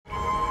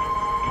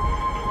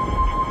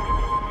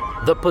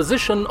The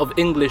position of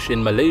English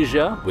in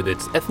Malaysia, with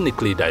its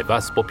ethnically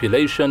diverse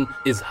population,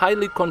 is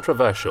highly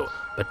controversial,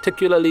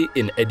 particularly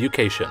in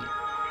education.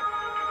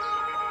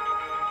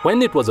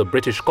 When it was a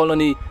British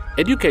colony,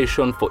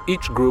 education for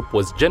each group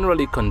was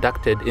generally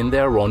conducted in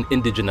their own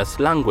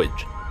indigenous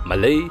language,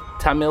 Malay,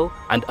 Tamil,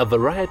 and a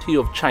variety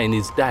of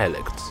Chinese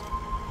dialects.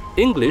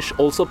 English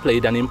also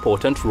played an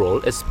important role,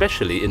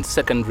 especially in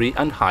secondary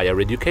and higher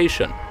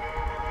education.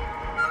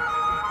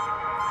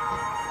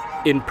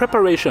 In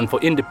preparation for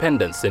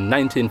independence in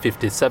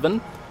 1957,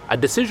 a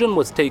decision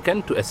was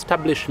taken to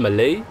establish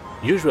Malay,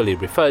 usually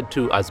referred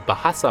to as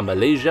Bahasa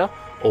Malaysia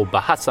or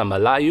Bahasa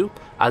Melayu,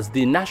 as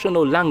the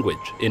national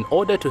language in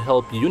order to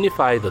help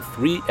unify the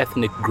three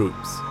ethnic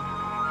groups.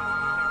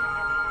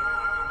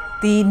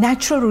 The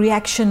natural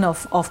reaction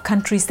of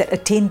countries that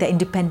attain their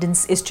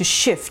independence is to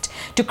shift,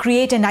 to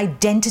create an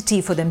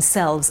identity for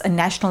themselves, a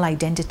national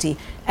identity.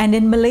 And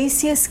in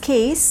Malaysia's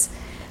case,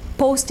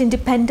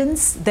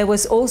 post-independence, there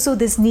was also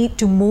this need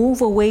to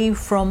move away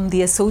from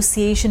the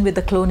association with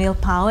the colonial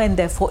power and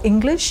therefore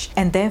English,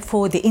 and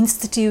therefore they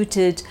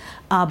instituted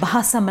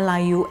Bahasa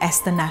Melayu as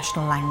the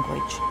national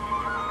language.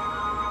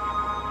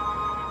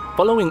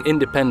 Following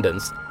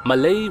independence,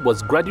 Malay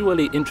was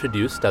gradually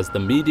introduced as the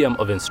medium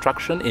of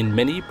instruction in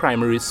many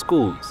primary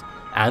schools,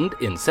 and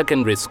in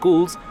secondary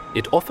schools,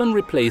 it often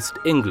replaced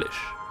English.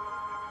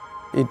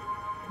 It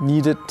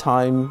needed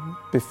time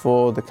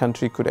before the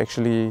country could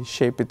actually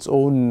shape its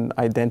own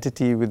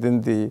identity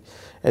within the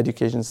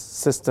education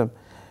system.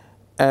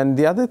 And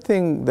the other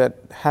thing that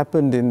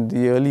happened in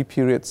the early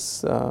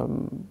periods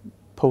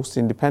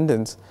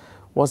post-independence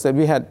was that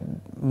we had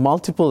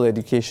multiple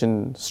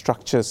education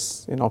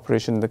structures in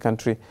operation in the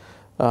country.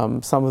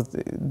 Some of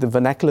the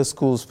vernacular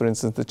schools, for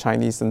instance, the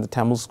Chinese and the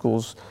Tamil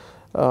schools,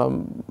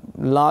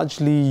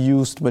 largely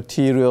used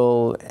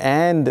material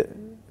and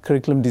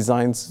curriculum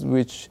designs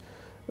which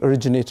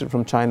originated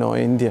from China or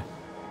India.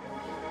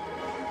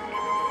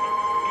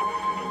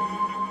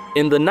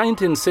 In the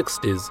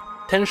 1960s,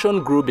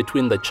 tension grew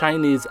between the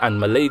Chinese and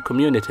Malay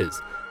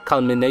communities,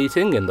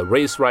 culminating in the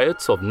race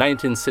riots of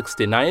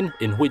 1969,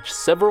 in which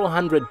several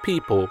hundred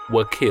people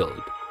were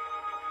killed.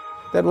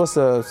 That was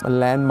a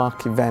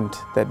landmark event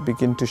that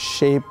began to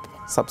shape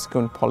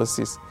subsequent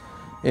policies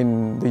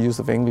in the use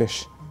of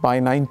English. By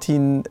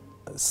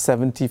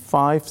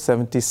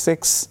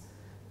 1975-76,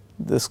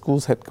 the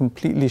schools had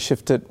completely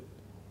shifted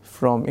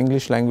from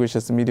English language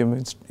as the medium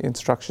of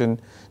instruction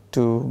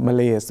to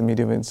Malay as the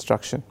medium of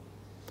instruction.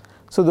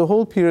 So the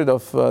whole period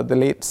of the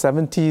late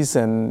 70s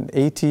and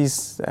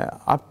 80s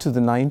up to the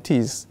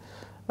 90s,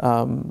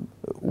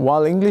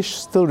 while English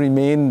still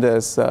remained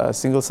as a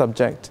single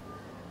subject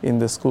in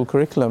the school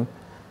curriculum,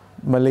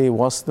 Malay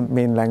was the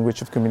main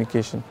language of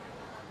communication.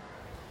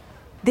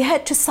 They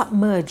had to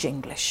submerge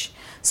English.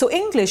 So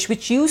English,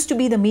 which used to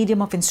be the medium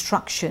of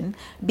instruction,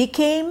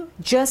 became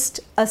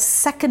just a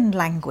second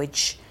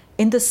language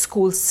in the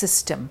school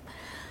system,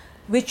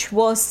 which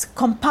was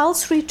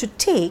compulsory to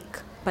take,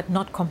 but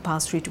not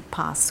compulsory to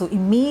pass. So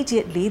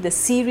immediately the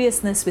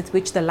seriousness with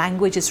which the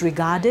language is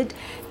regarded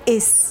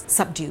is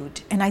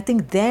subdued. And I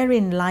think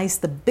therein lies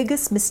the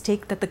biggest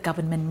mistake that the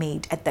government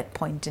made at that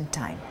point in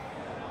time.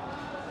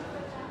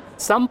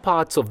 Some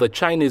parts of the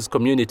Chinese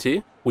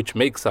community, which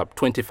makes up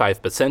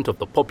 25% of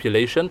the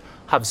population,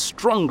 have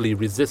strongly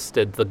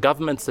resisted the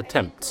government's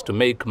attempts to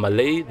make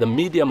Malay the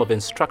medium of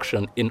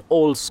instruction in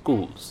all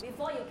schools.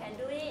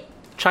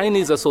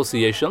 Chinese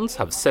associations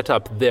have set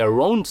up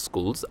their own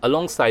schools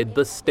alongside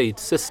the state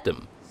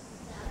system.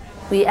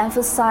 We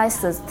emphasize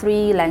the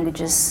three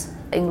languages,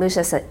 English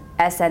as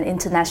an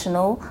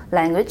international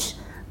language,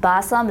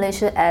 Bahasa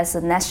Malaysia as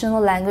a national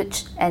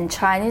language, and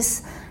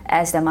Chinese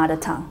as their mother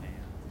tongue.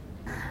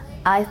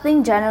 I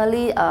think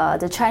generally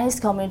the Chinese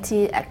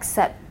community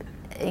accept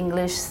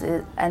English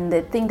and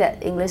they think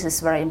that English is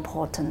very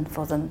important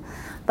for them.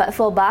 But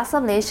for Bahasa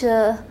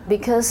Malaysia,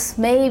 because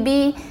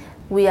maybe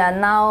we are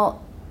now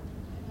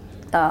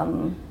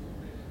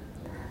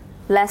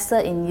lesser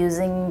in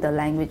using the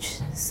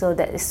language, so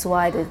that is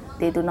why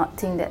they do not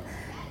think that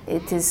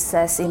it is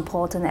as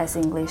important as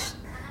English.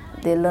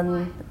 They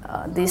learn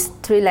these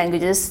three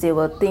languages, they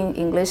will think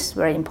English is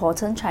very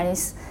important,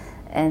 Chinese,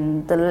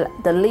 and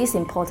the least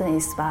important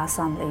is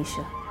Bahasa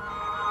Malaysia.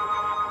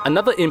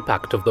 Another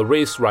impact of the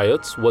race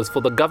riots was for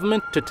the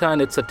government to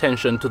turn its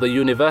attention to the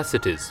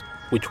universities,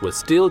 which were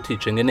still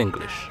teaching in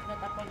English.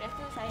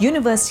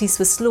 Universities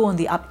were slow on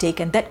the uptake,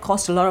 and that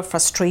caused a lot of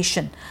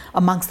frustration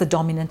amongst the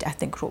dominant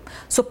ethnic group.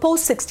 So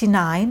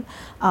post-69,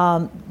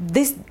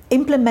 this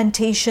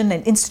implementation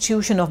and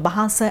institution of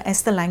Bahasa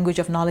as the language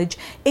of knowledge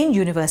in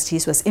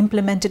universities was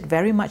implemented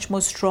very much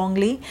more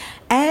strongly.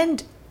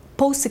 And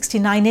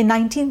post-69, in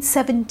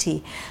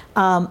 1970,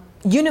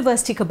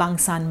 University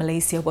Kebangsaan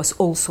Malaysia was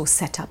also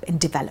set up and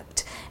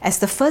developed as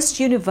the first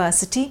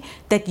university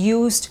that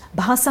used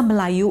Bahasa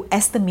Melayu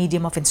as the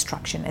medium of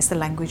instruction, as the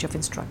language of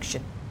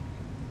instruction.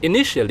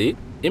 Initially,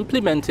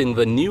 implementing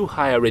the new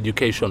higher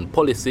education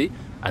policy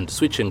and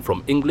switching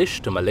from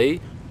English to Malay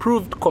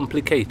proved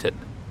complicated.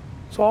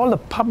 So all the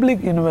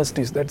public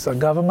universities, that's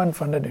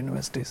government-funded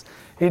universities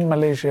in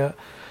Malaysia,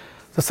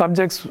 the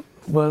subjects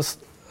was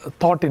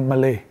taught in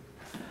Malay,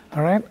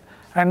 all right?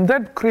 And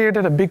that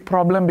created a big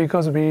problem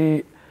because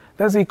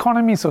there's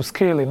economies of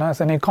scale.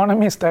 As an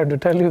economist, I have to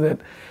tell you that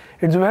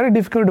it's very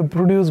difficult to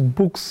produce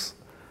books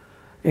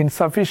in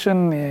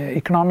sufficient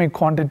economic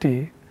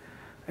quantity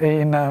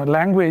in a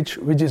language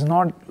which is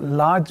not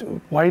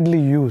widely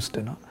used.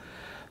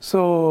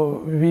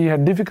 So we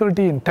had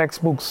difficulty in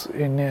textbooks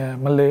in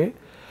Malay.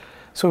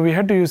 So we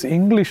had to use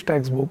English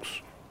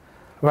textbooks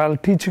while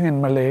teaching in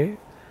Malay,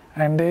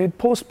 and it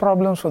posed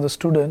problems for the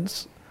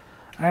students.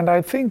 And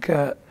I think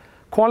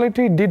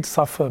quality did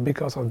suffer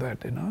because of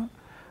that,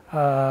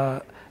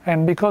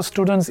 and because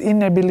students'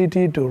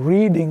 inability to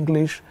read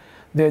English,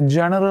 their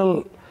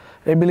general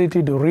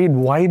ability to read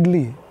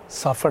widely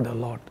suffered a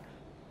lot.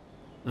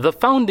 The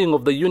founding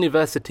of the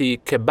University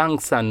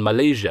Kebangsaan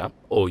Malaysia,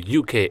 or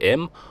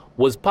UKM,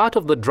 was part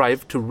of the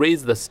drive to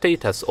raise the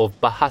status of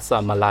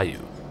Bahasa Melayu.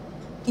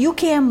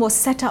 UKM was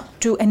set up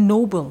to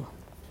ennoble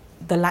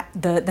the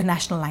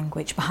national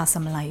language,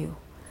 Bahasa Melayu.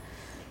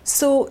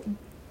 So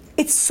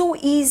it's so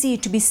easy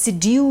to be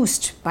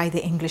seduced by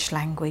the English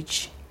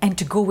language and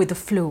to go with the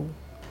flow.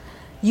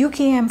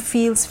 UKM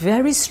feels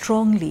very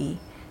strongly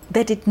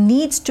that it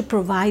needs to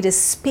provide a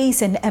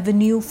space and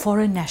avenue for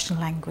a national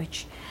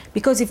language.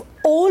 Because if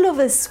all of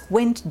us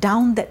went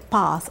down that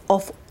path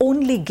of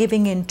only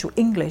giving in to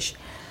English,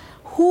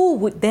 who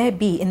would there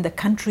be in the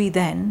country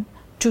then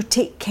to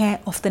take care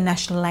of the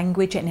national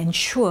language and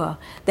ensure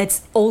that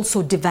it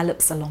also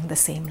develops along the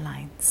same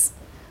lines?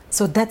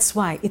 So that's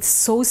why it's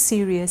so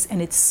serious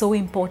and it's so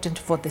important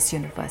for this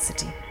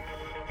university.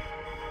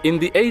 In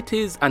the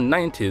 80s and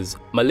 90s,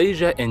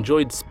 Malaysia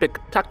enjoyed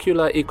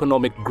spectacular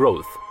economic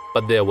growth,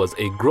 but there was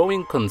a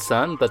growing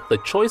concern that the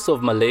choice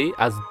of Malay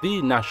as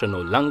the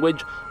national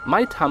language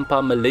might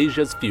hamper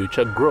Malaysia's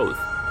future growth.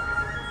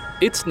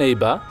 Its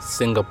neighbor,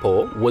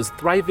 Singapore, was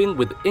thriving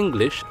with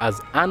English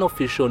as an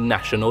official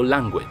national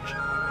language.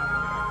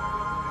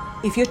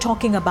 If you're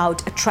talking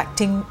about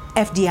attracting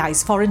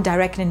FDIs, foreign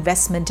direct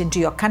investment into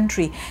your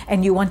country,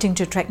 and you're wanting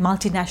to attract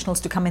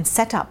multinationals to come and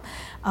set up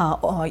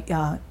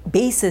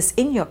bases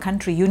in your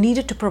country, you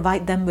needed to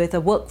provide them with a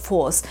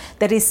workforce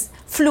that is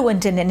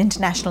fluent in an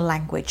international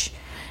language,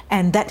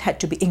 and that had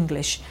to be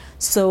English.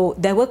 So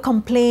there were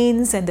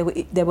complaints and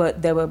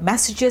there were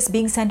messages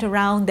being sent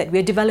around that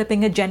we're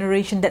developing a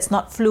generation that's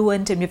not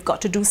fluent and we've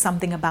got to do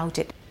something about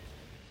it.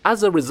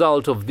 As a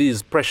result of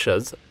these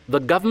pressures, the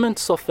government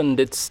softened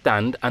its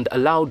stand and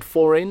allowed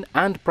foreign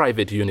and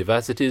private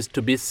universities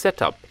to be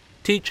set up,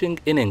 teaching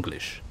in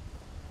English.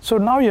 So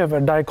now you have a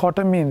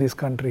dichotomy in this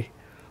country.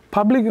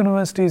 Public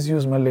universities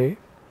use Malay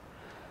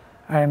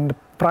and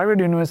private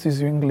universities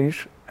use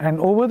English. And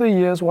over the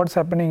years, what's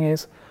happening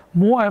is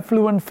more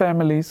affluent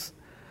families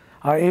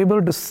are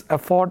able to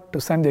afford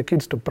to send their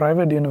kids to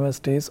private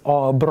universities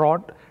or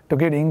abroad to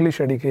get English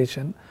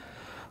education.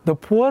 The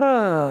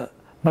poorer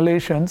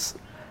Malaysians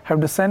have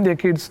to send their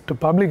kids to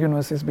public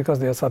universities because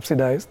they are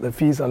subsidized, the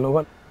fees are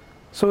lower.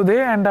 So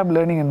they end up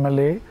learning in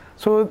Malay.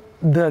 So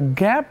the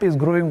gap is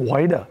growing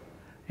wider,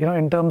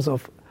 in terms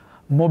of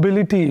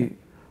mobility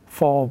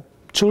for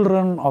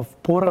children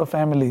of poorer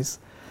families.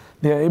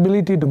 Their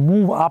ability to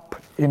move up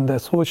in the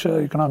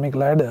socio-economic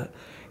ladder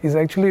is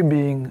actually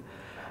being,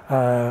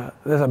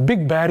 there's a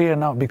big barrier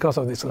now because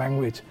of this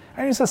language.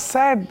 And it's a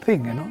sad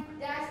thing,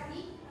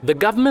 The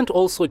government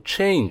also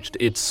changed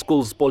its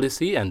schools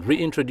policy and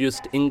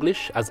reintroduced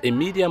English as a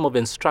medium of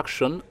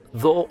instruction,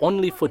 though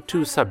only for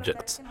 2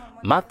 subjects,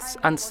 maths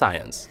and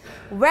science.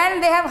 When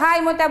they have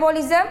high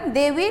metabolism,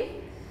 they will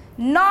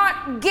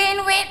not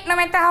gain weight no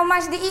matter how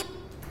much they eat.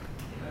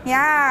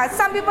 Yeah,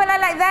 some people are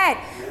like that.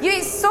 You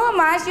eat so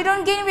much, you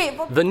don't gain weight.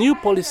 The new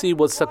policy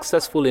was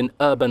successful in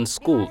urban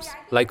schools,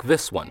 like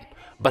this one,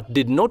 but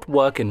did not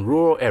work in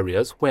rural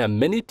areas where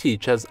many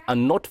teachers are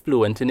not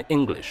fluent in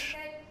English.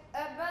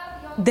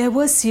 There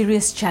were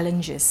serious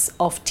challenges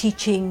of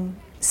teaching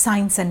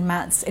science and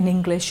maths in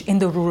English in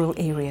the rural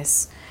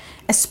areas,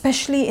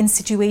 especially in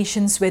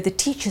situations where the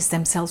teachers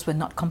themselves were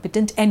not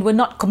competent and were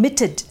not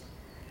committed.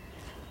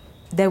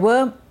 There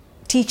were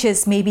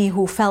teachers maybe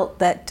who felt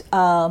that,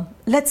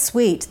 let's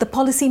wait, the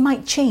policy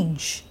might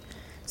change.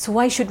 So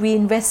why should we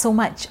invest so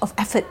much of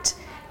effort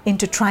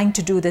into trying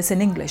to do this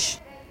in English?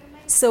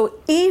 So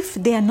if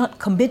they are not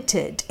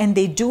committed and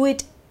they do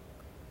it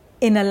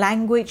in a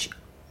language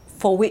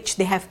for which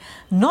they have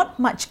not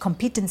much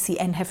competency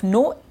and have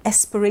no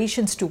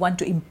aspirations to want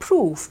to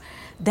improve,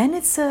 then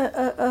it's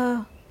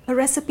a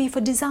recipe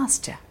for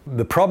disaster.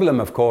 The problem,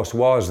 of course,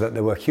 was that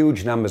there were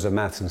huge numbers of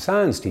maths and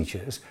science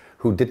teachers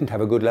who didn't have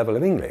a good level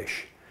of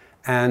English.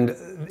 And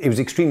it was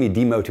extremely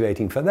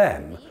demotivating for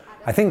them.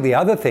 I think the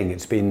other thing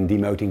it's been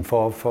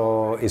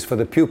demotivating is for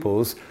the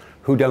pupils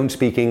who don't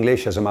speak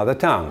English as a mother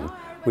tongue,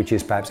 which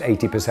is perhaps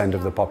 80%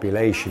 of the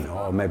population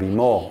or maybe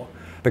more.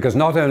 Because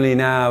not only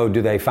now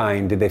did they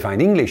find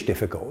English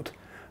difficult,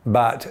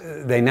 but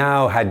they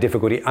now had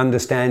difficulty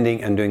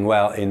understanding and doing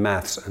well in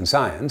maths and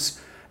science,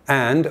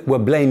 and were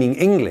blaming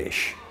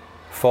English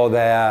for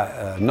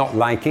their not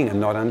liking and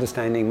not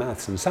understanding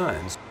maths and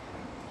science.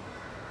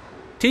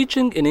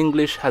 Teaching in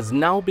English has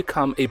now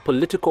become a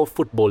political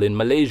football in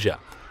Malaysia,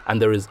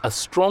 and there is a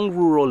strong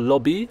rural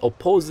lobby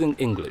opposing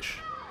English.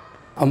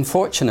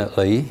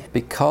 Unfortunately,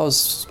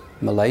 because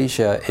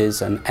Malaysia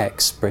is an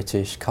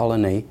ex-British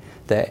colony,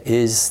 there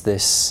is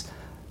this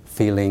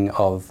feeling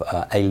of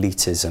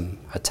elitism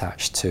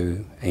attached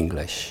to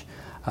English.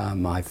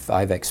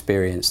 I've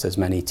experienced, as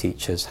many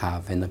teachers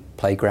have, in the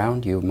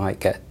playground. You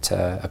might get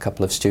a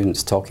couple of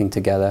students talking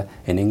together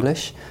in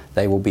English.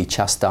 They will be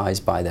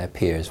chastised by their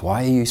peers.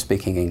 Why are you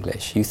speaking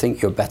English? You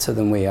think you're better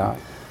than we are?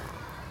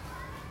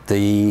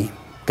 The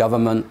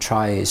government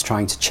is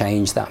trying to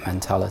change that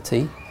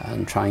mentality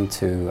and trying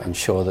to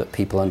ensure that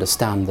people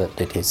understand that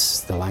it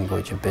is the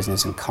language of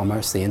business and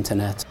commerce, the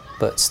internet.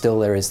 But still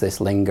there is this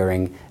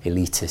lingering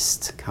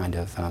elitist kind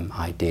of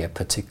idea,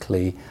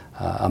 particularly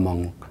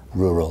among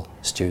rural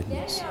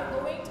students.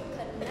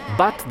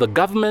 But the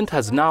government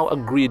has now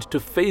agreed to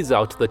phase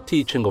out the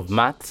teaching of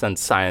maths and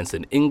science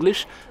in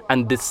English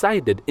and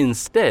decided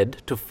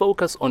instead to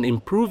focus on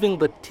improving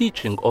the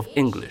teaching of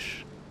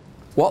English.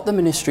 What the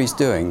ministry is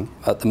doing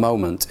at the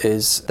moment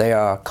is they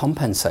are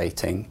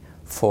compensating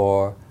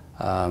for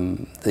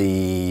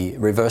the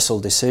reversal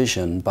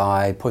decision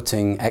by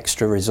putting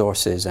extra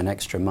resources and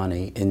extra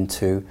money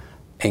into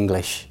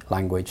English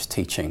language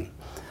teaching.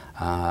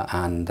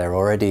 And they're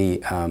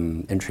already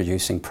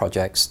introducing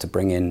projects to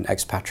bring in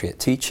expatriate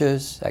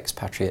teachers,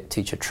 expatriate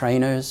teacher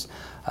trainers,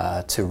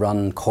 to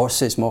run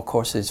courses, more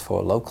courses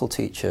for local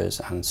teachers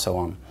and so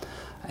on,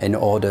 in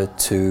order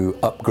to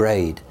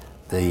upgrade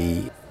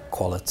the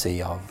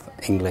quality of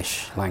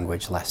English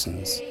language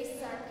lessons.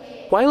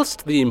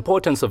 Whilst the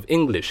importance of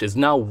English is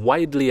now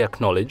widely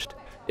acknowledged,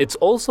 it's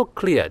also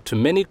clear to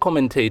many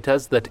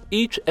commentators that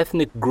each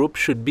ethnic group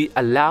should be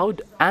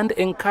allowed and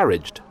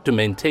encouraged to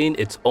maintain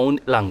its own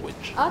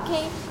language.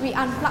 Okay, we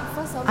unplug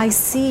first. I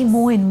see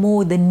more and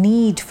more the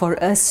need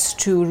for us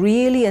to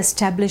really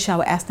establish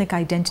our ethnic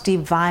identity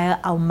via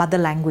our mother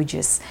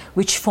languages,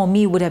 which for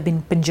me would have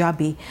been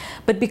Punjabi.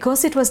 But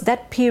because it was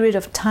that period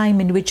of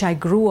time in which I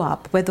grew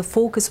up, where the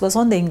focus was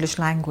on the English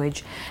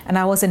language, and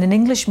I was in an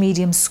English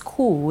medium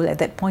school at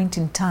that point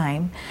in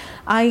time,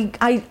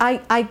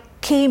 I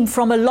came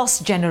from a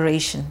lost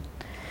generation.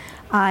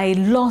 I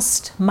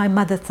lost my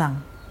mother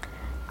tongue.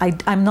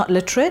 I'm not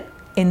literate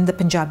in the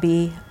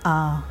Punjabi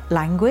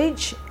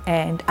language,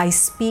 and I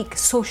speak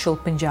social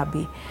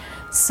Punjabi.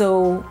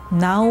 So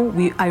now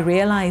I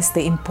realize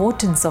the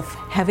importance of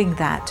having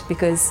that,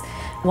 because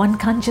one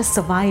can't just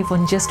survive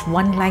on just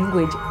one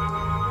language.